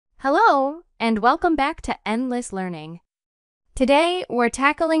Hello, and welcome back to Endless Learning. Today, we're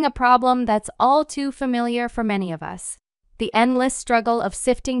tackling a problem that's all too familiar for many of us: the endless struggle of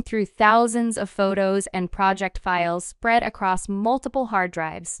sifting through thousands of photos and project files spread across multiple hard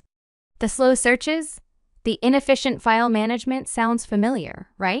drives. The slow searches, the inefficient file management sounds familiar,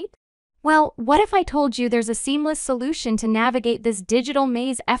 right? Well, what if I told you there's a seamless solution to navigate this digital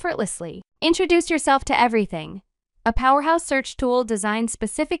maze effortlessly? Introduce yourself to everything, a powerhouse search tool designed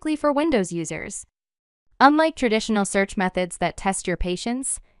specifically for Windows users. Unlike traditional search methods that test your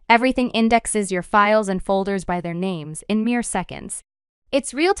patience, everything indexes your files and folders by their names in mere seconds.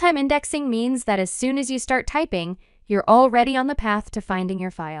 Its real-time indexing means that as soon as you start typing, you're already on the path to finding your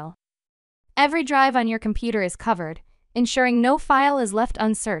file. Every drive on your computer is covered, ensuring no file is left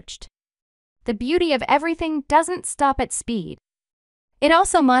unsearched. The beauty of everything doesn't stop at speed. It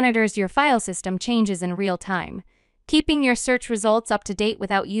also monitors your file system changes in real time, keeping your search results up to date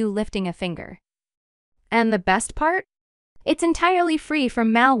without you lifting a finger. And the best part? It's entirely free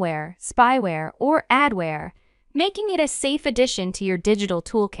from malware, spyware, or adware, making it a safe addition to your digital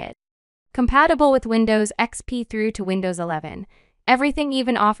toolkit. Compatible with Windows XP through to Windows 11, everything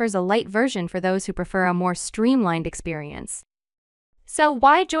even offers a light version for those who prefer a more streamlined experience. So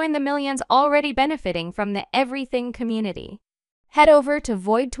why join the millions already benefiting from the everything community? Head over to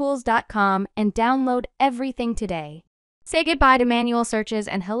voidtools.com and download everything today. Say goodbye to manual searches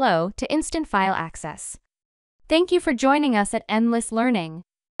and hello to instant file access. Thank you for joining us at Endless Learning.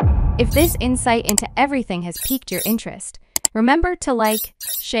 If this insight into everything has piqued your interest, remember to like,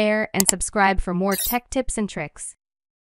 share, and subscribe for more tech tips and tricks.